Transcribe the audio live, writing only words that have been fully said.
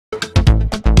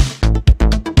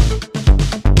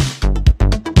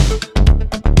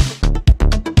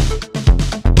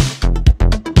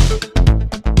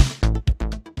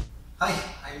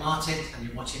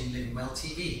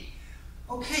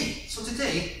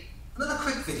Another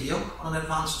quick video on an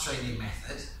advanced training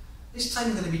method. This time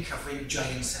I'm going to be covering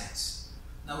giant sets.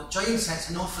 Now giant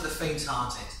sets are not for the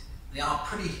faint-hearted. They are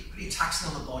pretty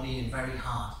taxing on the body and very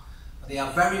hard. But they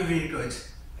are very good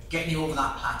at getting you over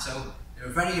that plateau. They're a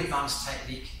very advanced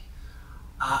technique.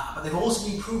 But they've also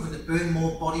been proven to burn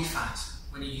more body fat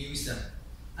when you use them.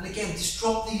 And again, just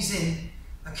drop these in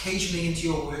occasionally into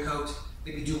your workout.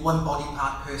 Maybe do one body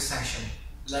part per session.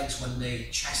 Legs one day,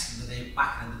 chest another day,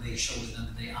 back another day, shoulders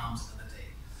another day, arms another day.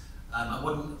 I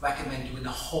wouldn't recommend doing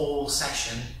a whole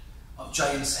session of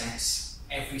giant sets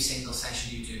every single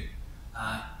session you do.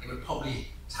 It would probably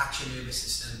tax your nervous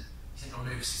system, central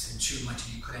nervous system too much,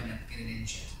 and you could end up getting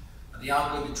injured. But they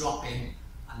are going to drop in,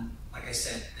 and like I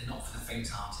said, they're not for the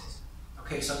faint-hearted.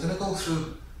 Okay, so I'm going to go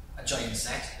through a giant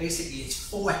set. Basically, it's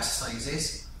 4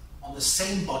 exercises on the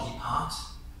same body part,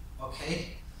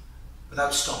 okay,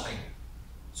 without stopping.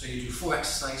 So you do 4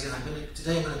 exercises.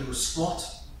 Today I'm going to do a squat,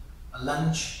 a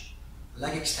lunge, a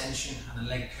leg extension and a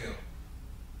leg curl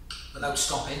without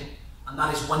stopping, and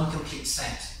that is 1 complete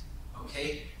set.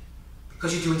 Okay?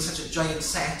 Because you're doing such a giant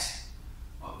set,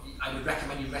 I would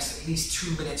recommend you rest at least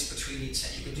 2 minutes between each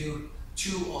set. You could do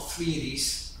 2 or 3 of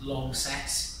these long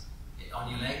sets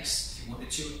on your legs if you wanted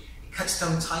to. It cuts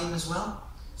down time as well.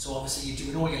 So obviously you're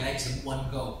doing all your legs in one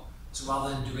go. So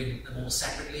rather than doing them all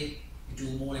separately, you do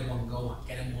them all in one go,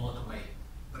 get them all out of the way.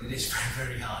 But it is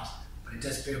very hard, but it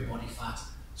does burn body fat,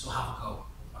 so have a go.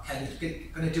 Okay,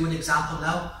 I'm going to do an example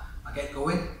now. I'll get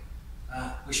going.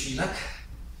 Wish me luck.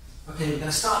 Okay, we're going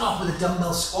to start off with a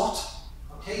dumbbell squat.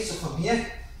 Okay, so from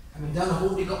here, coming down, I've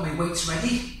already got my weights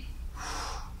ready.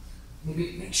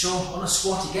 Maybe make sure on a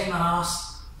squat you're getting that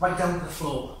arse right down to the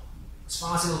floor, as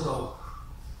far as it'll go.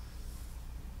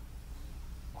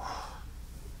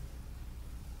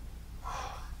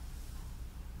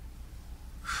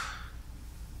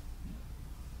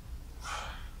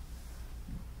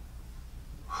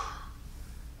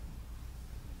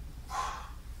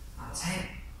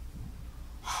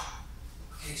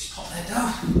 Okay, just pop that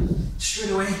down,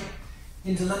 straight away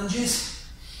into lunges.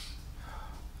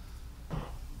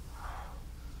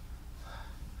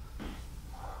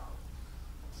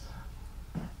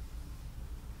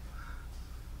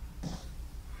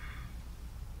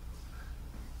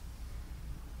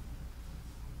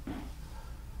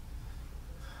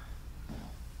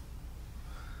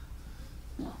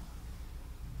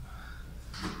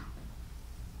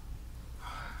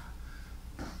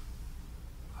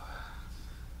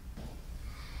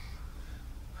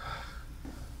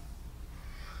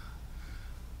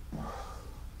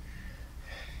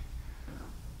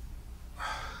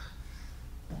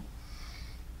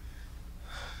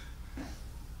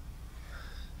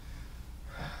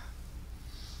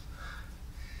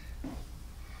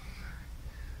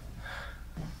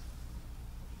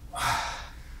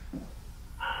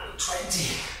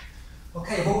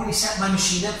 Okay, I've already set my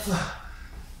machine up for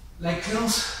leg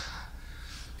curls.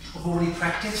 I've already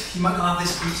prepped it. You might not have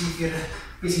this busy if you're at a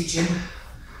busy gym.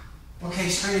 Okay,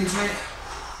 straight into it.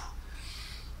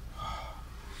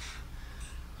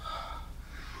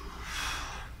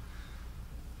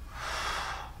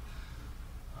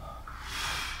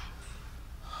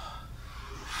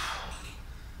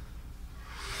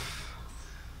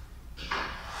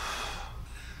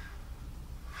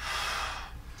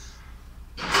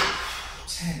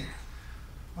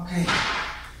 Okay,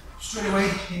 straight away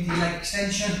into the leg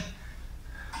extension.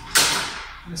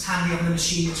 And it's handy having the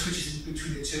machine that switches in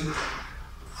between the two.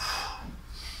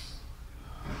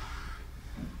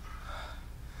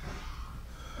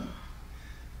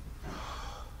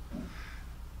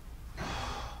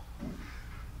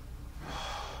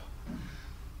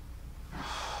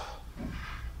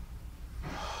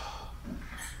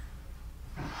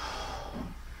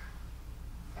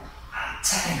 And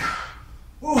 10.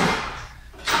 Ooh.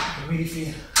 Really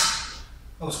feel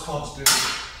those quads doing.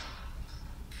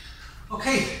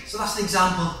 Okay, so that's an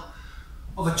example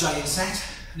of a giant set,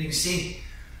 and you can see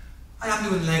I am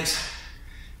doing legs.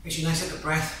 Makes you a nice little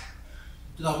breath.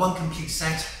 Do that 1 complete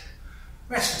set,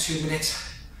 rest for 2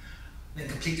 minutes, then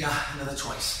complete that another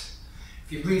twice.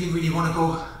 If you really want to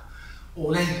go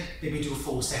all in, maybe do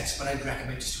 4 sets, but I'd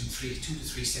recommend just doing 2 to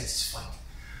 3 sets is fine.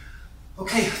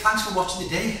 Okay, thanks for watching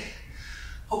today.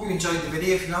 Hope you enjoyed the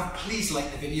video. If you have, please like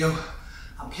the video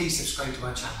and please subscribe to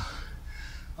our channel.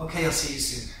 Okay, I'll see you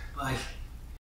soon. Bye.